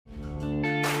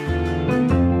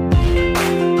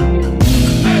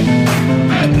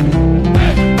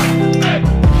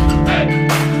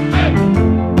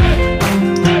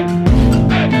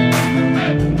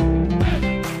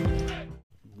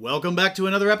back to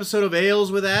another episode of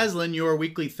Ales with Aslan, your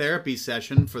weekly therapy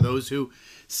session for those who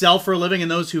sell for a living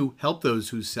and those who help those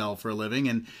who sell for a living.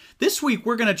 And this week,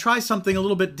 we're going to try something a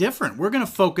little bit different. We're going to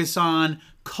focus on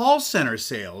call center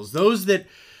sales, those that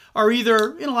are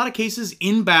either, in a lot of cases,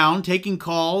 inbound, taking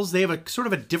calls. They have a sort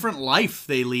of a different life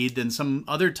they lead than some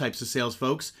other types of sales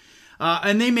folks.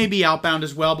 And they may be outbound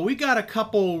as well, but we got a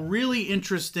couple really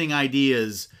interesting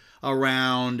ideas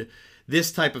around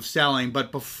this type of selling.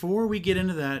 But before we get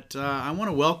into that, I want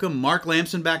to welcome Mark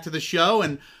Lamson back to the show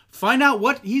and find out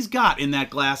what he's got in that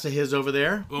glass of his over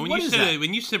there. Well, when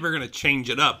you said we're going to change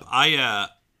it up,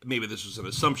 maybe this was an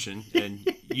assumption, and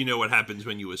you know what happens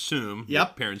when you assume.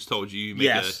 Yep. Parents told you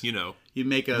make you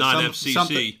make a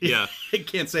non-FCC. Yeah. I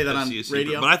can't say that on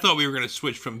radio. But I thought we were going to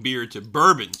switch from beer to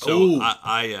bourbon. So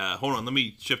I hold on, let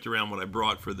me shift around what I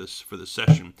brought for this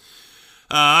session.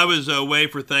 I was away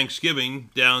for Thanksgiving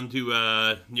down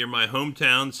to near my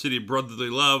hometown, city of brotherly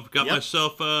love. Got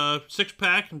myself a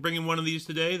 6-pack and bringing one of these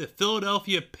today. The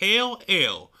Philadelphia Pale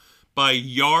Ale by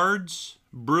Yards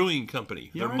Brewing Company.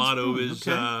 Their motto is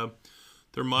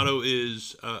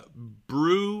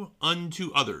brew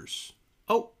unto others.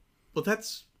 Oh, well,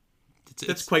 that's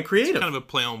quite creative. It's kind of a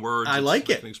play on words. I like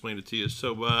it. I can explain it to you.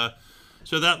 So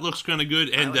that looks kind of good.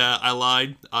 And I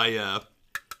lied.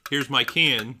 Here's my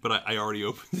can, but I already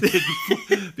opened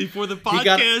it before the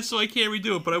podcast, so I can't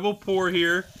redo it. But I will pour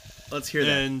here. Let's hear that.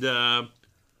 And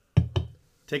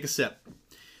take a sip.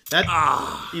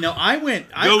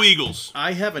 Go Eagles.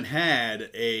 I haven't had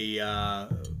a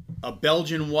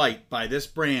Belgian White by this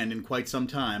brand in quite some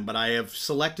time, but I have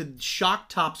selected Shock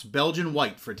Top's Belgian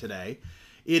White for today.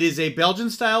 It is a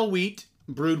Belgian-style wheat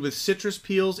brewed with citrus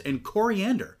peels and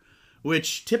coriander,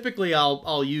 which typically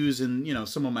I'll use in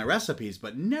some of my recipes,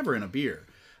 but never in a beer.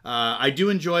 I do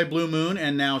enjoy Blue Moon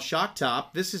and now Shock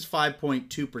Top. This is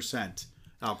 5.2%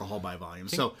 alcohol by volume.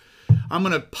 So I'm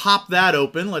going to pop that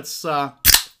open. Let's... I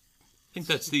think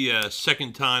that's the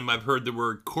second time I've heard the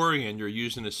word coriander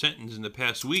used in a sentence in the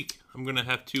past week. I'm going to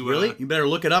have to... Really? You better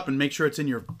look it up and make sure it's in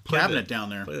your cabinet down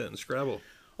there. Play that in Scrabble.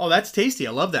 Oh, that's tasty.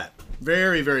 I love that.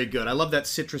 Very, very good. I love that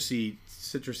citrusy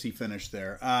finish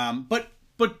there. But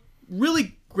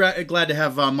really glad to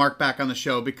have Mark back on the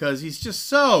show because he's just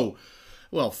so,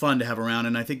 fun to have around.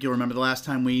 And I think you'll remember the last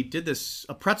time we did this,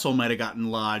 a pretzel might have gotten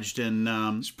lodged. And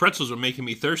these pretzels are making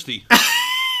me thirsty.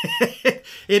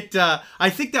 I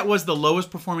think that was the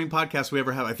lowest performing podcast we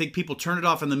ever had. I think people turned it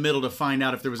off in the middle to find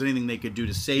out if there was anything they could do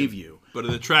to save you. But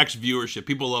it attracts viewership.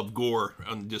 People love gore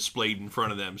displayed in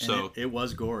front of them. So it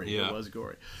was gory. Yeah. It was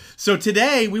gory. So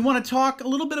today we want to talk a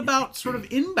little bit about sort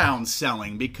of inbound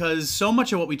selling because so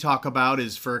much of what we talk about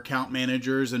is for account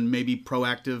managers and maybe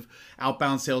proactive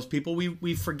outbound salespeople.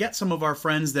 We forget some of our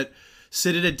friends that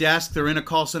sit at a desk. They're in a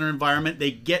call center environment.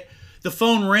 They get the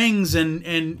phone rings and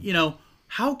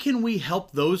how can we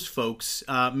help those folks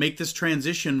make this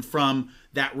transition from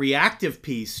that reactive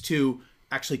piece to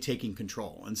actually taking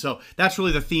control? And so that's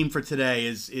really the theme for today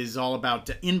is all about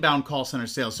inbound call center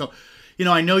sales. So,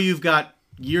 I know you've got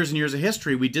years and years of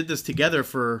history. We did this together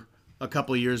for a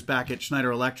couple of years back at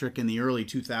Schneider Electric in the early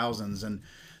 2000s. And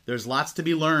there's lots to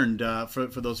be learned for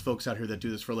those folks out here that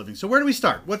do this for a living. So where do we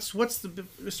start?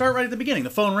 Start right at the beginning. The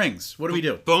phone rings. What do we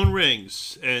do? Phone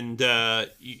rings, and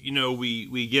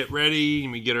we get ready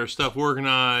and we get our stuff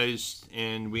organized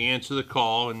and we answer the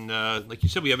call. And like you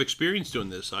said, we have experience doing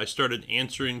this. I started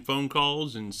answering phone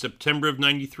calls in September of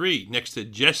 '93 next to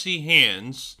Jesse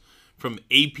Hands from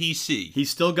APC.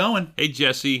 He's still going. Hey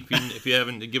Jesse, if you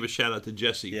haven't, give a shout out to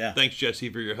Jesse. Yeah. Thanks Jesse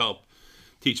for your help.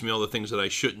 Teach me all the things that I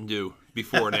shouldn't do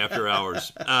before and after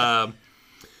hours.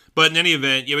 But in any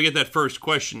event, we get that first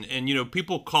question, and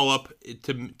people call up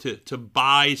to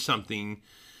buy something.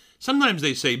 Sometimes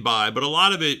they say buy, but a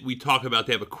lot of it we talk about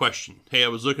they have a question. Hey, I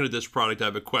was looking at this product, I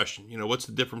have a question. What's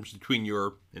the difference between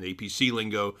an APC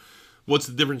lingo? What's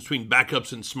the difference between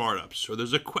backups and SmartUps? Or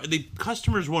the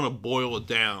customers want to boil it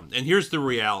down, and here's the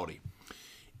reality.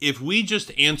 If we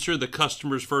just answer the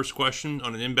customer's first question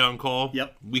on an inbound call,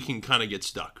 we can kind of get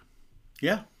stuck.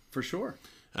 Yeah, for sure.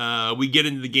 We get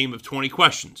into the game of 20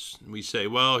 questions. And we say,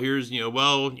 here's, in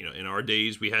our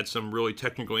days, we had some really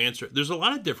technical answer. There's a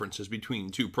lot of differences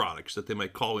between two products that they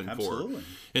might call in Absolutely. for.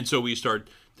 And so we start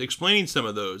explaining some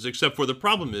of those, except for the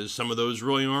problem is some of those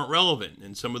really aren't relevant,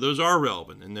 and some of those are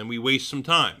relevant. And then we waste some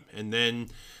time. And then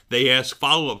they ask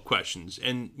follow-up questions.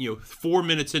 And, 4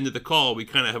 minutes into the call, we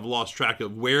kind of have lost track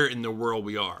of where in the world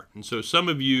we are. And so some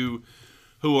of you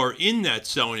who are in that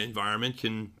selling environment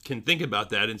can think about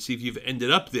that and see if you've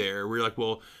ended up there. We're like,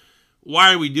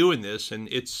 why are we doing this? And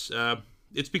it's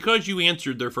because you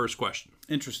answered their first question.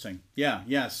 Interesting.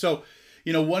 Yeah. So,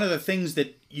 one of the things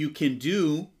that you can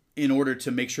do in order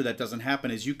to make sure that doesn't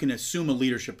happen is you can assume a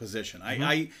leadership position.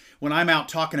 I when I'm out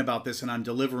talking about this and I'm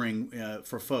delivering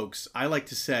for folks, I like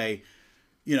to say,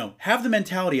 have the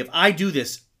mentality of I do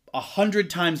this 100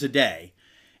 times a day,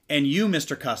 and you,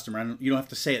 Mr. Customer, and you don't have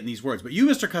to say it in these words, but you,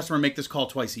 Mr. Customer, make this call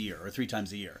twice a year or 3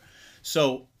 times a year.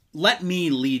 So let me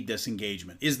lead this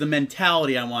engagement is the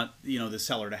mentality I want the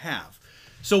seller to have.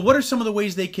 So what are some of the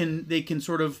ways they can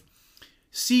sort of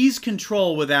seize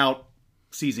control without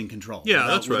seizing control? Yeah,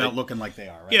 that's right. Without looking like they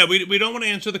are, right? Yeah, we don't want to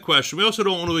answer the question. We also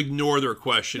don't want to ignore their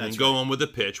question and go on with the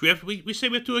pitch. We say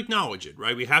we have to acknowledge it,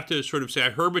 right? We have to sort of say,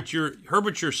 I heard what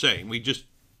you're saying.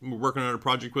 We're working on a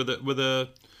project with an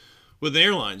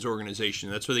airlines organization.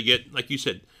 That's where they get, like you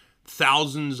said,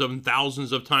 thousands of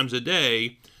times a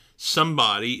day.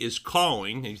 Somebody is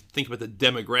calling, and you think about the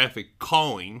demographic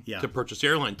calling to purchase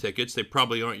airline tickets. They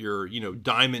probably aren't your,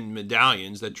 diamond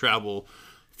medallions that travel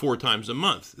 4 times a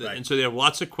month. Right. And so they have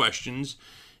lots of questions.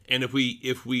 And if we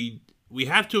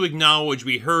have to acknowledge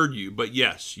we heard you, but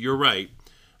yes, you're right.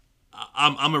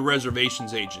 I'm a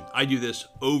reservations agent. I do this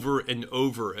over and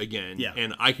over again,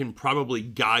 and I can probably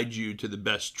guide you to the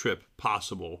best trip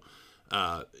possible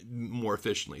more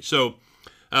efficiently. So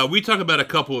we talk about a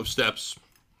couple of steps.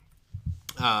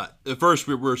 The first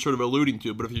we're sort of alluding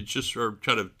to, but if you just are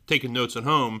trying to take notes at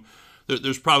home,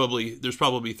 there's probably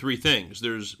 3 things.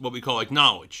 There's what we call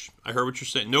acknowledge. I heard what you're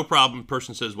saying. No problem.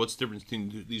 Person says, what's the difference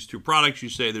between these 2 products? You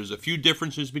say there's a few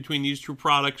differences between these 2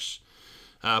 products.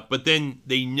 But then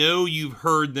they know you've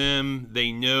heard them.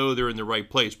 They know they're in the right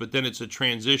place. But then it's a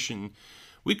transition.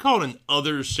 We call it an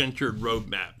other-centered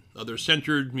roadmap.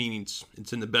 Other-centered means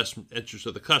it's in the best interest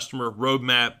of the customer.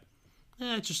 Roadmap,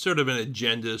 it's just sort of an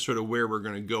agenda, sort of where we're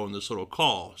going to go in this little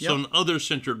call. Yep. So an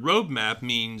other-centered roadmap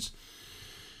means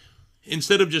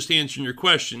instead of just answering your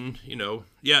question,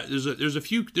 there's a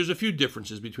few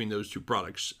differences between those 2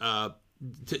 products.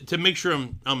 To make sure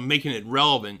I'm making it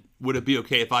relevant, would it be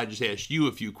okay if I just asked you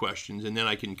a few questions and then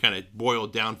I can kind of boil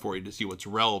it down for you to see what's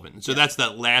relevant? And so that's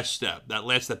that last step. That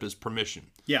last step is permission.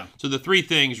 Yeah. So the 3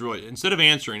 things really, instead of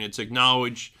answering, it's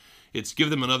acknowledge, it's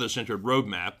give them another centered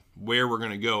roadmap, where we're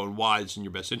going to go and why it's in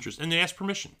your best interest, and then ask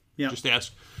permission. Yeah. Just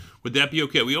ask, would that be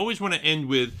okay? We always want to end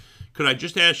with, could I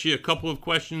just ask you a couple of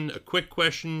questions, a quick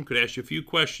question? Could I ask you a few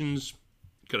questions?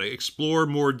 Could I explore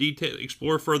more detail,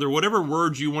 explore further, whatever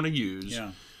words you want to use.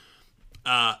 Yeah.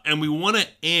 And we want to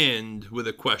end with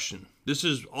a question. This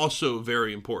is also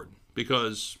very important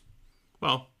because,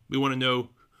 we want to know,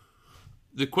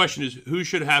 the question is, who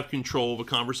should have control of a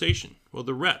conversation? Well,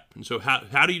 the rep. And so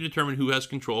how do you determine who has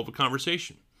control of a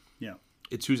conversation? Yeah.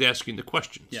 It's who's asking the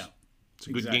questions. Yeah. It's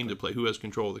a good game to play. Who has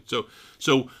control?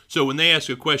 So when they ask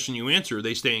a question you answer,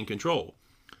 they stay in control.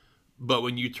 But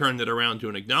when you turn that around to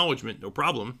an acknowledgement, no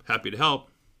problem, happy to help.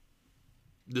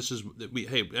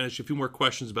 Hey, I ask you a few more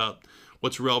questions about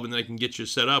what's relevant that I can get you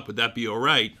set up. Would that be all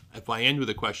right? If I end with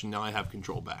a question, now I have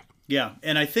control back. Yeah,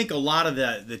 and I think a lot of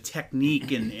the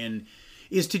technique and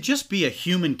is to just be a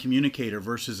human communicator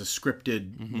versus a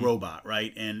scripted robot,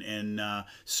 right? And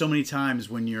so many times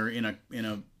when you're in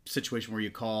a situation where you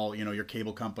call, your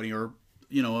cable company or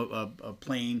a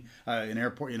plane, an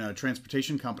airport, a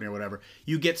transportation company or whatever,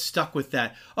 you get stuck with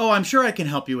that. Oh, I'm sure I can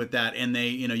help you with that. And they,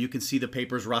 you can see the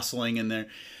papers rustling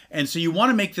and so you want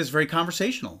to make this very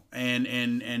conversational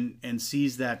and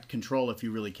seize that control if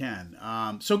you really can.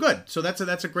 So good. So that's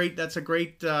a great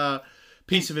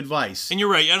piece of advice. And you're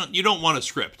right. You don't want a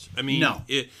script. I mean, no.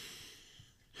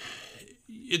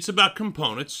 It's about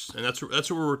components, and that's what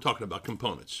we're talking about.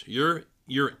 Components. Your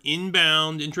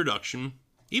inbound introduction.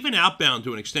 Even outbound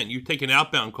to an extent. You take an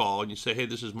outbound call and you say, hey,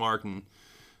 this is Mark. And,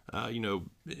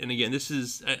 and again,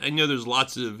 I know there's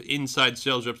lots of inside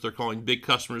sales reps they're calling big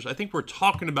customers. I think we're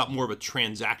talking about more of a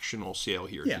transactional sale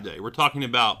here today. We're talking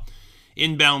about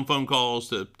inbound phone calls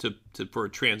for a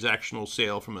transactional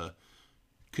sale from a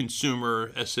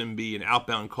consumer, SMB, and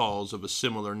outbound calls of a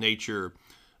similar nature.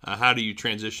 How do you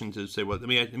transition to say, you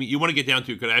want to get down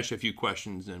to, could I ask you a few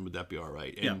questions and would that be all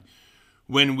right? And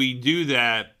when we do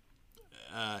that,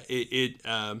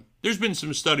 there's been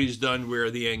some studies done where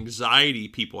the anxiety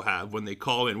people have when they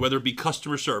call in, whether it be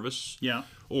customer service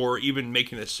or even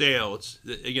making a sale, it's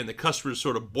again, the customers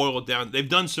sort of boil it down. They've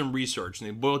done some research and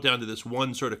they boil it down to this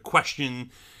one sort of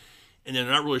question and they're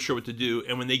not really sure what to do.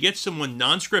 And when they get someone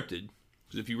non-scripted,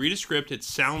 because if you read a script, it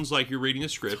sounds like you're reading a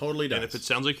script. It totally does. And if it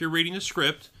sounds like you're reading a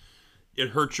script,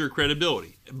 it hurts your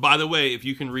credibility. By the way, if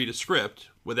you can read a script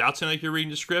without sounding like you're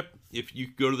reading a script, if you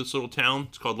go to this little town,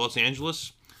 it's called Los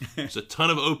Angeles, there's a ton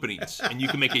of openings, and you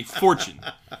can make a fortune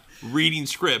reading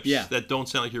scripts that don't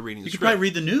sound like you're reading the script. You can probably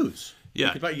read the news.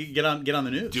 Yeah. You could get on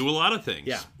the news. Do a lot of things.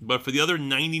 Yeah. But for the other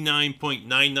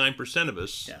 99.99% of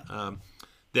us,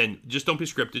 then just don't be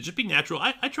scripted. Just be natural.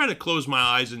 I try to close my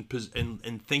eyes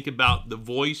and think about the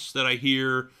voice that I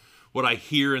hear, what I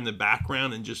hear in the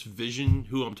background, and just vision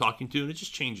who I'm talking to, and it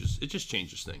just changes. It just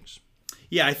changes things.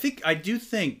 Yeah, I do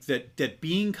think that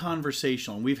being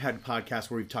conversational, and we've had podcasts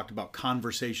where we've talked about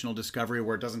conversational discovery,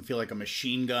 where it doesn't feel like a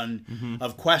machine gun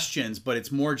of questions, but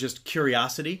it's more just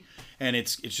curiosity, and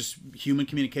it's just human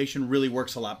communication really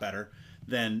works a lot better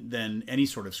than any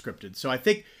sort of scripted. So I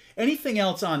think anything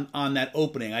else on that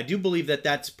opening, I do believe that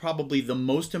that's probably the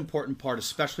most important part,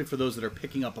 especially for those that are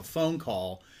picking up a phone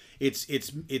call.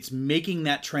 It's making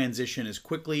that transition as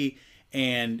quickly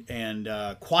and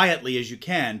quietly as you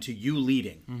can to you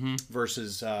leading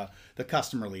versus the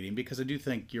customer leading, because I do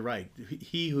think you're right.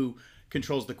 He who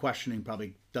controls the questioning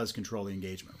probably does control the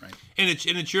engagement, right? And it's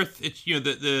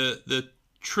the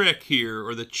trick here,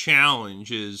 or the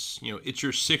challenge is, it's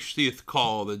your 60th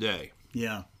call of the day.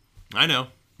 Yeah, I know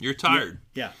you're tired.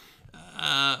 Yeah.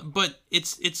 But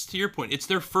it's to your point. It's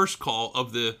their first call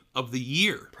of the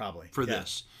year Probably for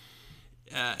this.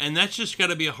 And that's just got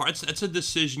to be that's a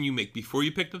decision you make before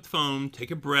you pick up the phone.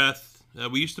 Take a breath.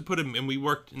 We used to put and we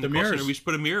worked in the call center. We used to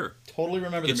put a mirror. Totally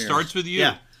remember the mirror. It starts with you.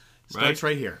 Yeah, starts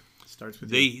right here. Starts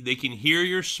with you. They can hear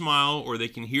your smile, or they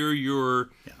can hear your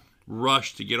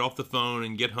rush to get off the phone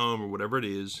and get home, or whatever it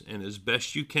is. And as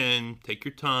best you can, take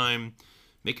your time,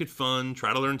 make it fun,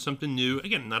 try to learn something new.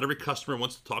 Again, not every customer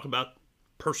wants to talk about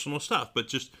personal stuff, but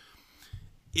just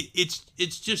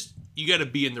it's just, you got to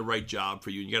be in the right job for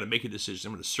you. You got to make a decision.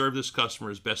 I'm going to serve this customer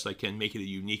as best I can, make it a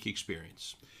unique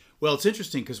experience. Well, it's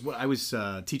interesting because I was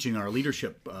teaching our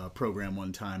leadership program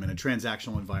one time in a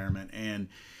transactional environment, and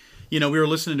we were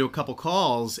listening to a couple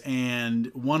calls, and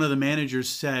one of the managers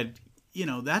said,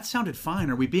 that sounded fine.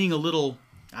 Are we being a little,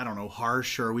 I don't know,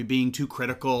 harsh, or are we being too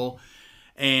critical?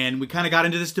 And we kind of got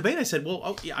into this debate. I said,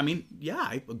 well,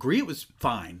 I agree it was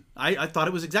fine. I thought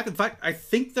it was exactly. In fact, I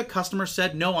think the customer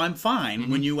said, no, I'm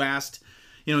fine, when you asked,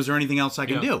 is there anything else I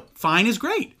can do? Fine is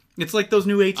great. It's like those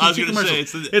new AT&T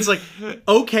commercials. It's like,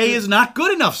 okay is not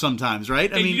good enough sometimes,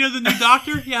 right? I mean, the new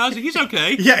doctor? Yeah, he's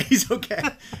okay. Yeah, he's okay.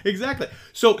 Exactly.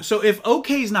 So if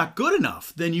okay is not good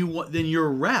enough, then you're a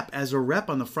rep, as a rep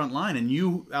on the front line, and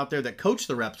you out there that coach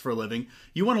the reps for a living,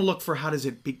 you want to look for how does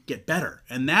it get better,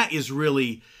 and that is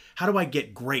really, how do I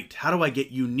get great? How do I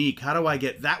get unique? How do I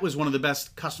get? That was one of the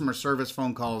best customer service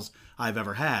phone calls I've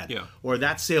ever had. Yeah. Or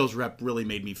that sales rep really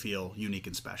made me feel unique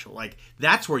and special. Like,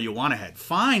 that's where you want to head.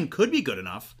 Fine could be good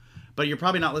enough, but you're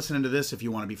probably not listening to this if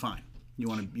you want to be fine. You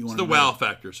want to. It's the wow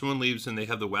factor. Someone leaves and they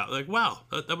have the wow. Like, wow,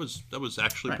 that was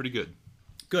actually pretty good.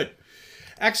 Good,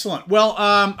 excellent. Well,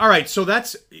 all right. So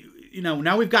that's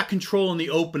now we've got control in the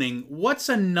opening. What's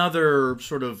another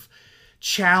sort of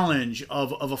challenge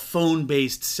of a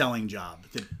phone-based selling job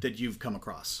that you've come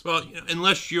across? Well,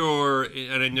 unless you're,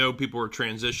 and I know people are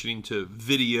transitioning to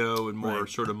video and more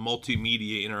sort of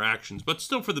multimedia interactions, but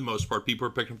still for the most part, people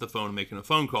are picking up the phone and making a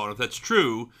phone call. And if that's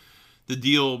true, the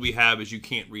deal we have is you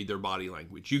can't read their body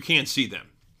language. You can't see them.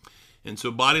 And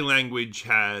so body language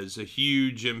has a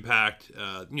huge impact.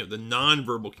 The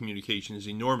nonverbal communication is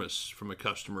enormous from a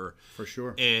customer. For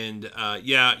sure. And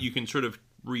you can sort of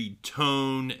read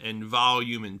tone and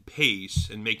volume and pace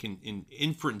and making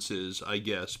inferences, I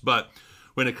guess. But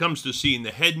when it comes to seeing the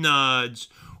head nods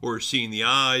or seeing the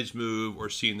eyes move or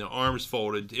seeing the arms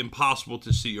folded, impossible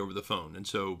to see over the phone. And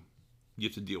so you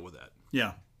have to deal with that.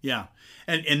 Yeah.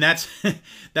 And that's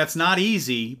that's not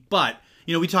easy, but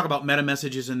we talk about meta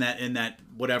messages in that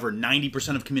whatever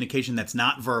 90% of communication that's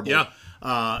not verbal.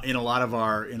 In a lot of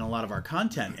our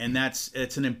content, and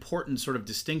it's an important sort of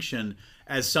distinction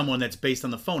as someone that's based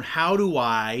on the phone. How do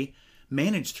I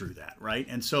manage through that, right?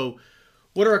 And so,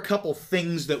 what are a couple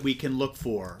things that we can look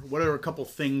for? What are a couple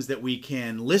things that we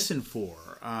can listen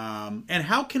for? And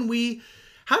how do we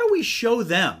show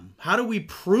them? How do we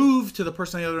prove to the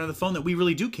person on the other end of the phone that we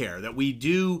really do care, that we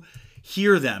do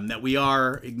hear them, that we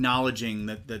are acknowledging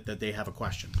that they have a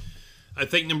question? I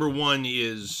think number one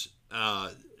is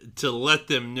to let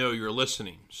them know you're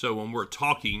listening. So when we're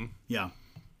talking,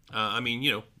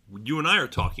 you and I are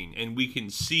talking, and we can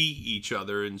see each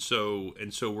other, and so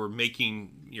we're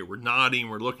making, we're nodding,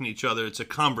 we're looking at each other. It's a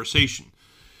conversation.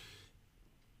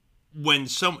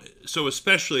 So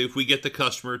especially if we get the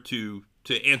customer to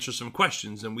answer some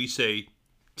questions, and we say,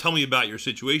 "Tell me about your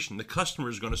situation," the customer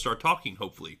is going to start talking.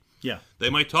 Hopefully, they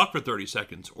might talk for 30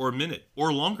 seconds or a minute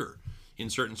or longer in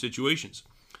certain situations.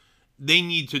 They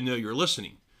need to know you're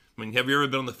listening. I mean, have you ever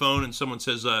been on the phone and someone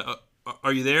says,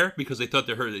 "Are you there?" Because they thought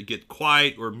they heard it get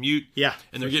quiet or mute. Yeah.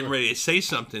 And they're getting ready to say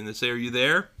something. They say, "Are you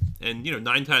there?" And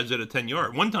 9 times out of 10 you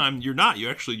are. One time you're not. You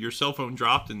actually, your cell phone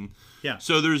dropped, and Yeah.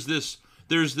 So there's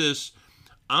this.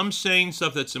 I'm saying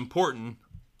stuff that's important.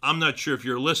 I'm not sure if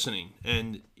you're listening.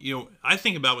 And I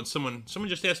think about when someone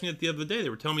just asked me that the other day. They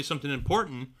were telling me something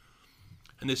important,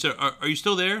 and they said, "Are you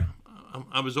still there?"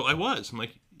 I was. I'm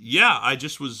like, "Yeah, I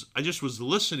just was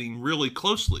listening really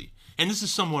closely." And this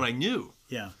is someone I knew.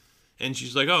 Yeah. And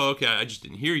she's like, "Oh, okay, I just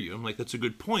didn't hear you." I'm like, "That's a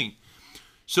good point."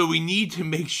 So we need to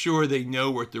make sure they know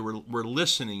we're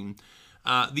listening.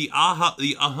 The I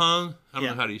don't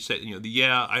know how do you say it. The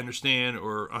yeah, I understand,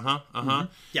 or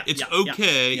Yeah, it's yeah,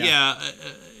 okay, yeah.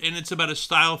 and it's about a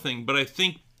style thing. But I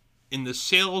think in the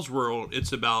sales world,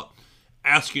 it's about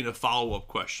asking a follow-up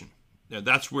question. Now,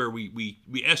 that's where we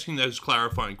asking those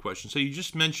clarifying questions. So you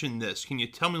just mentioned this. Can you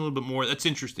tell me a little bit more? That's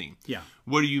interesting. Yeah.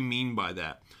 What do you mean by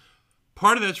that?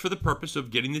 Part of that's for the purpose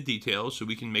of getting the details so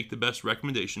we can make the best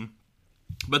recommendation.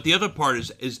 But the other part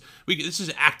is this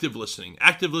is active listening.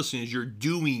 Active listening is you're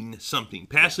doing something.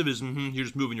 Passive is you're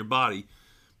just moving your body,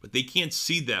 but they can't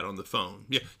see that on the phone.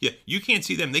 Yeah. You can't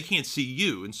see them. They can't see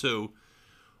you. And so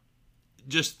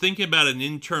just think about an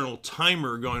internal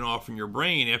timer going off in your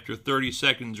brain after 30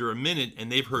 seconds or a minute,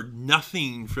 and they've heard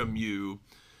nothing from you.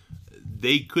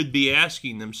 They could be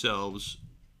asking themselves,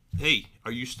 "Hey,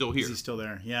 are you still here?" Is he still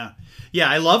there? Yeah.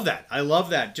 Yeah, I love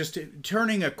that. Just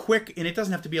turning a quick, and it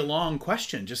doesn't have to be a long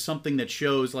question, just something that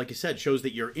shows, like you said, shows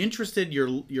that you're interested,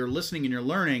 you're listening, and you're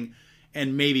learning,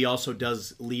 and maybe also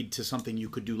does lead to something you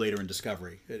could do later in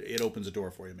discovery. It opens a door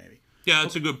for you, maybe. Yeah,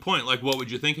 that's a good point. Like, what would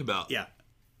you think about? Yeah.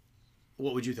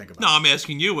 What would you think about? No, I'm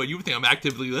asking you what you would think. I'm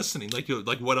actively listening. Like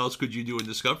what else could you do in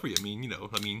discovery?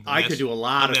 I could do a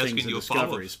lot of things in you a discovery,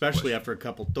 follow-up especially question. after a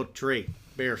couple, three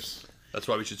beers. That's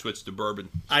why we should switch to bourbon.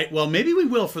 Well, maybe we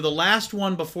will for the last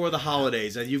one before the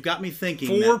holidays. You've got me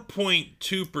thinking.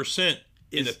 4.2%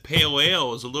 in a pale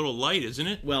ale is a little light, isn't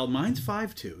it? Well, mine's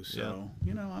 5.2, so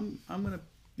I'm gonna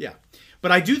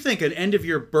But I do think an end of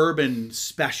year bourbon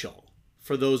special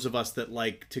for those of us that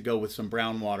like to go with some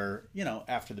brown water,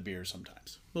 after the beer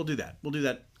sometimes. We'll do that. We'll do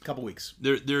that a couple weeks.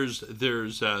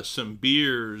 There's some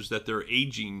beers that they're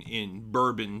aging in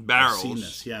bourbon barrels. I've seen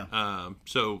this, yeah.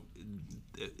 So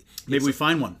maybe we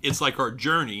find one. It's like our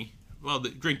journey. Well, I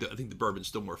think the bourbon's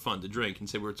still more fun to drink, and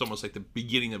say where it's almost like the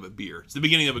beginning of a beer. It's the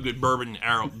beginning of a good bourbon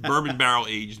barrel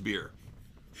aged beer.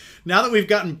 Now that we've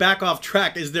gotten back off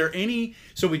track, is there any?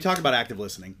 So we talked about active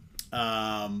listening.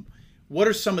 What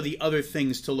are some of the other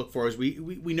things to look for? As we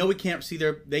know we can't see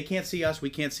they can't see us, we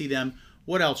can't see them.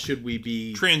 What else should we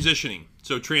be transitioning?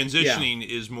 So transitioning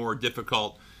is more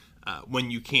difficult when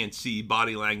you can't see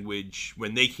body language,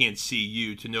 when they can't see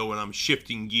you, to know when I'm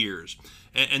shifting gears,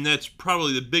 and that's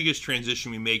probably the biggest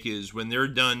transition we make is when we're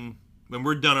done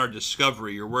our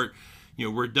discovery, or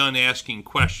we're done asking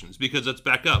questions. Because let's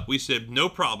back up. We said no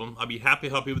problem. I'll be happy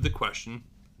to help you with the question.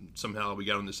 Somehow we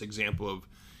got on this example of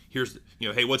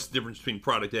hey, what's the difference between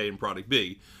product A and product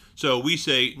B? So we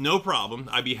say, no problem.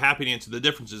 I'd be happy to answer the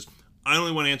differences. I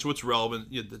only want to answer what's relevant,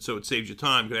 so it saves you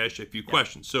time to ask you a few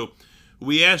questions. So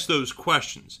we ask those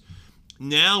questions.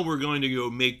 Now we're going to go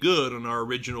make good on our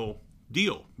original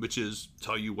deal, which is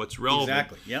tell you what's relevant.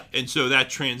 Exactly, yep. And so that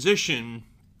transition,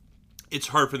 it's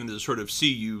hard for them to sort of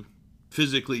see you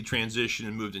physically transition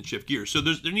and move and shift gears. So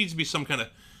there needs to be some kind of,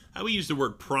 we use the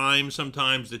word prime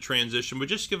sometimes, the transition, but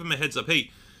just give them a heads up.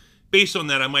 Hey, based on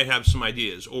that, I might have some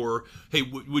ideas. Or, hey,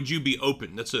 would you be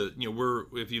open? That's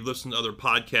if you've listened to other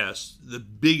podcasts, the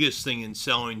biggest thing in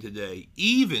selling today,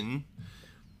 even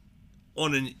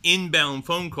on an inbound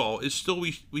phone call, is still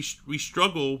we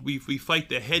struggle. We fight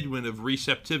the headwind of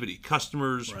receptivity.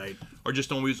 Customers are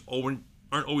just aren't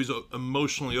always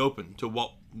emotionally open to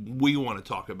what we want to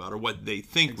talk about or what they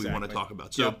think we want to talk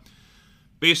about. So. Yep.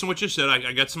 Based on what you said,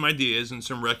 I got some ideas and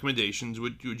some recommendations.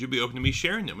 Would you be open to me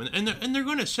sharing them? And they're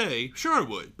going to say, sure I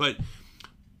would. But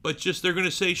just they're going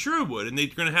to say, sure I would. And they're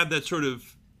going to have that sort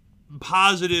of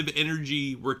positive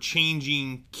energy. We're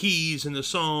changing keys in the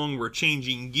song. We're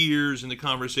changing gears in the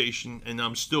conversation. And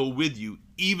I'm still with you,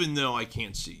 even though I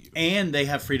can't see you. And they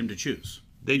have freedom to choose.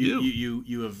 They do.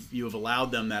 You have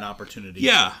allowed them that opportunity.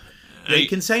 Yeah. They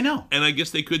can say no. And I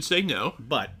guess they could say no.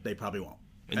 But they probably won't.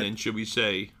 And then should we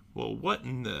say... Well, what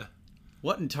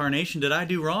in tarnation did I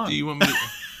do wrong? Do you want me to...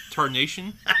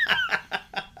 Tarnation?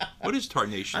 What is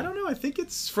Tarnation? I don't know. I think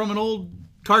it's from an old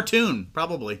cartoon,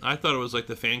 probably. I thought it was like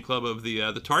the fan club of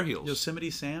the Tar Heels.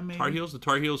 Yosemite Sam, maybe? Tar Heels? The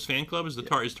Tar Heels fan club? Is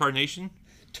Tarnation?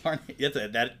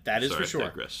 That is for sure.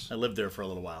 Digress. I lived there for a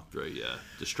little while. Very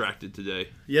distracted today.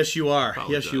 Yes, you are.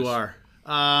 Apologize. Yes, you are.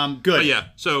 Good. But yeah,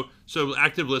 so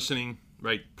active listening...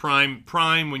 Right,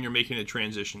 prime when you're making a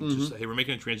transition. Just say, hey, we're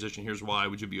making a transition. Here's why.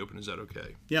 Would you be open? Is that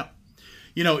okay? Yeah,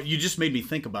 You just made me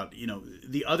think about,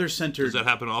 the other centered. Does that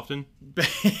happen often?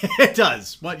 It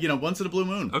does. Once in a blue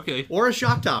moon. Okay. Or a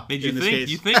shock top. Made you in this think? case.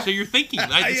 You think? So you're thinking.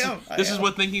 This is am.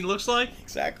 what thinking looks like?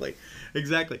 Exactly.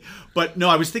 But no,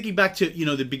 I was thinking back to,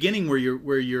 the beginning where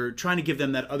you're trying to give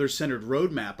them that other centered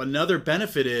roadmap. Another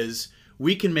benefit is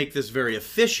we can make this very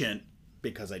efficient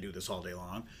because I do this all day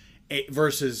long.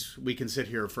 Versus we can sit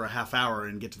here for a half hour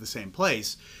and get to the same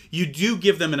place. You do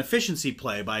give them an efficiency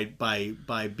play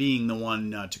by being the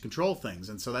one to control things,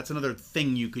 and so that's another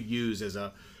thing you could use as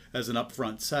an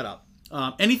upfront setup.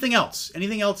 Anything else?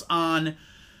 Anything else on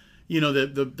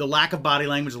the lack of body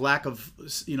language, the lack of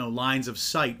lines of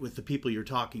sight with the people you're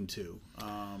talking to?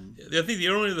 I think the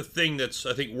only other thing that's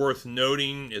worth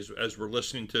noting is as we're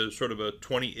listening to sort of a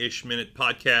 20-ish minute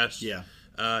podcast,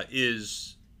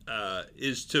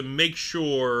 is to make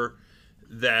sure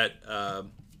that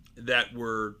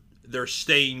they're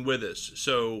staying with us.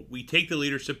 So we take the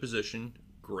leadership position,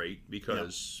 great,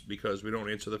 because we don't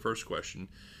answer the first question.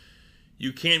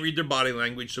 You can't read their body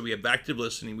language, so we have active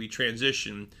listening. We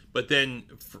transition, but then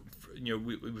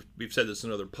we've said this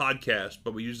in other podcasts,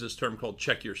 but we use this term called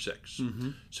check your six. Mm-hmm.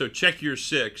 So check your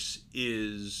six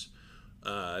is.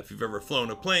 If you've ever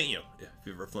flown a plane,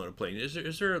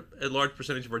 is there a large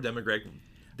percentage of our demographic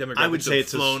I would say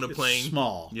it's flown a plane? It's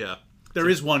small. Yeah, there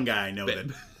is one guy I know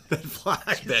that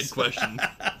flies. Bad question.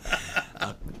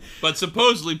 But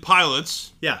supposedly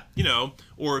pilots,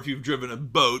 or if you've driven a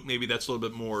boat, maybe that's a little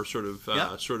bit more sort of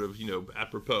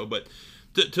apropos. But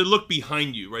to look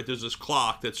behind you, right? There's this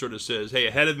clock that sort of says, "Hey,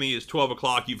 ahead of me is 12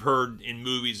 o'clock." You've heard in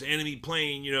movies, enemy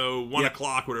plane, 1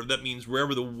 o'clock, whatever. That means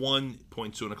wherever the 1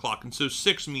 points to an o'clock. And so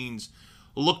 6 means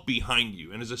look behind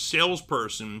you. And as a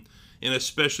salesperson, and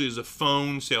especially as a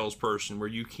phone salesperson where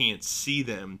you can't see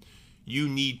them, you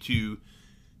need to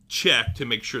check to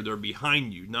make sure they're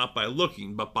behind you, not by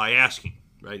looking, but by asking,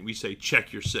 right? We say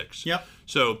check your six. Yep.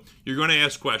 So you're going to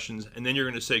ask questions, and then you're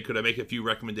going to say, could I make a few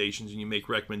recommendations? And you make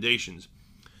recommendations.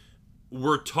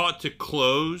 We're taught to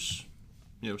close,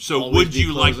 so Always would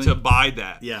you like to buy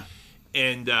that? Yeah.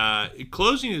 And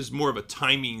closing is more of a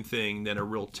timing thing than a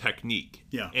real technique.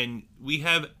 Yeah. And we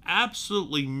have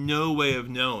absolutely no way of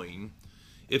knowing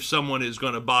if someone is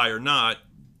going to buy or not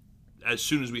as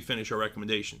soon as we finish our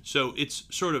recommendation. So it's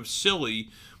sort of silly.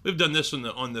 We've done this on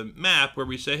the map where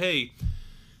we say, hey,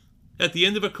 at the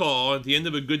end of a call, at the end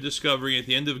of a good discovery, at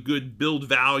the end of a good build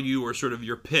value or sort of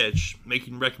your pitch,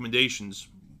 making recommendations,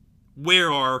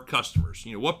 where are customers?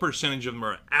 What percentage of them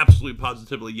are absolutely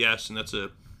positively yes, and that's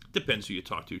depends who you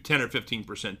talk to, 10 or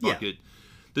 15% bucket. Yeah.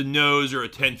 The no's are a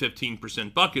 10,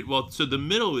 15% bucket. Well, so the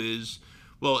middle is,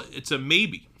 it's a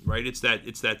maybe, right? It's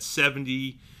that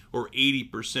 70 or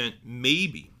 80%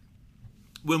 maybe.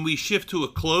 When we shift to a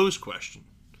close question,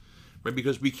 right?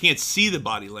 Because we can't see the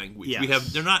body language.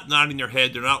 Yes. They're not nodding their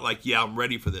head. They're not like, yeah, I'm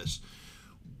ready for this.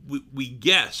 We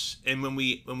guess, and when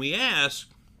we ask,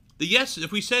 the yes,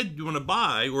 if we said you want to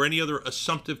buy or any other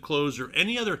assumptive close or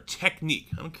any other technique,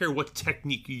 I don't care what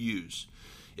technique you use,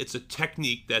 it's a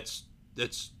technique that's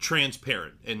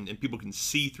transparent and people can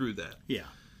see through that. Yeah.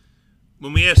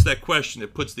 When we ask that question,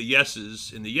 it puts the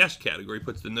yeses in the yes category,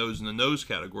 puts the no's in the no's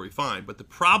category, fine. But the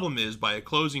problem is by a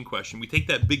closing question, we take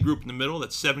that big group in the middle,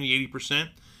 that's 70, 80%.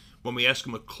 When we ask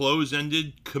them a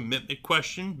close-ended commitment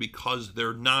question, because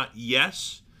they're not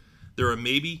yes, they're a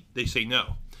maybe, they say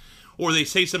no. Or they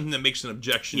say something that makes an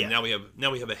objection. Yeah. Now we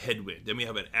have a headwind. Then we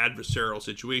have an adversarial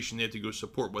situation. They have to go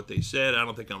support what they said. I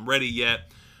don't think I'm ready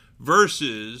yet.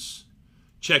 Versus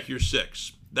check your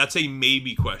six. That's a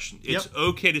maybe question. It's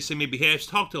okay to say maybe, hey, I've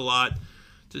talked a lot.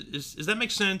 Does that make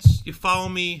sense? You follow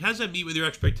me? How does that meet with your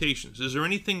expectations? Is there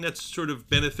anything that's sort of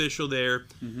beneficial there?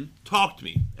 Mm-hmm. Talk to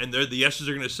me. And the yeses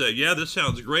are going to say, yeah, this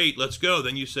sounds great. Let's go.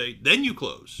 Then you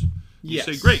close. You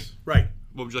say, great. Right.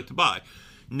 What would you like to buy?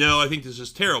 No, I think this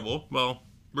is terrible. Well,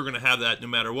 we're going to have that no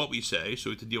matter what we say, so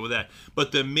we have to deal with that.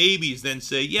 But the maybes then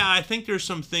say, yeah, I think there's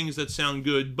some things that sound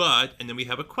good, but, and then we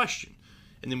have a question.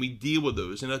 And then we deal with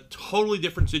those in a totally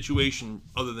different situation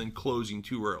other than closing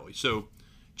too early. So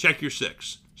check your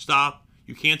six. Stop.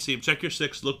 You can't see them. Check your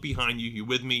six. Look behind you. You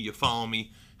with me? You follow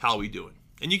me? How are we doing?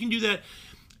 And you can do that.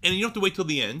 And you don't have to wait till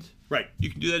the end. Right. You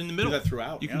can do that in the middle. Do that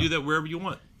throughout. You can do that wherever you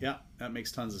want. Yeah, that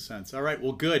makes tons of sense. All right.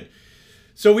 Well, good.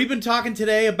 So we've been talking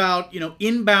today about,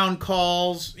 inbound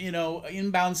calls,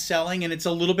 inbound selling, and it's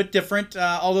a little bit different,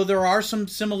 although there are some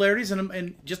similarities,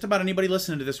 and just about anybody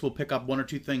listening to this will pick up one or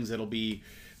two things that'll be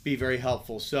very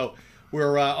helpful. So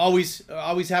we're always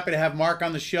happy to have Mark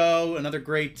on the show. Another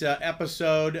great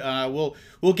episode.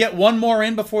 We'll get one more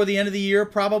in before the end of the year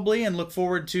probably, and look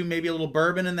forward to maybe a little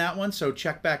bourbon in that one. So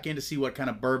check back in to see what kind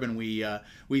of bourbon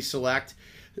we select.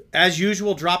 As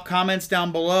usual, drop comments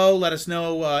down below. Let us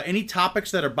know any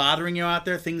topics that are bothering you out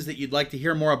there, things that you'd like to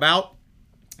hear more about.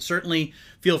 Certainly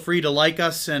feel free to like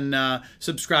us and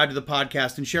subscribe to the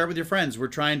podcast and share it with your friends. We're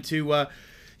trying to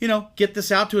get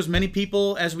this out to as many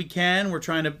people as we can. We're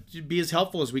trying to be as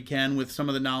helpful as we can with some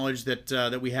of the knowledge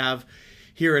that we have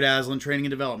here at Aslan Training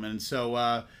and Development. And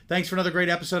so thanks for another great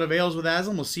episode of Ales with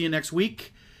Aslan. We'll see you next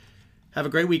week. Have a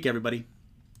great week, everybody.